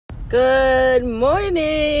Good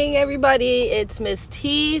morning, everybody. It's Miss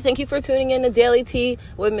T. Thank you for tuning in to Daily Tea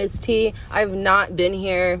with Miss T. I've not been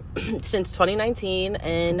here since 2019,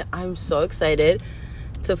 and I'm so excited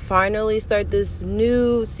to finally start this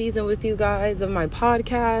new season with you guys of my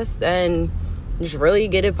podcast and just really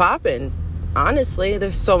get it popping. Honestly,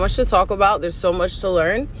 there's so much to talk about. There's so much to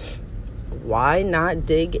learn. Why not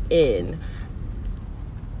dig in?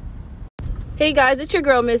 Hey guys, it's your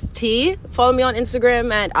girl, Miss T. Follow me on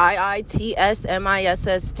Instagram at IITSMISST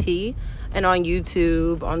and on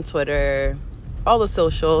YouTube, on Twitter, all the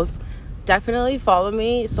socials. Definitely follow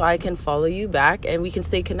me so I can follow you back and we can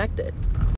stay connected.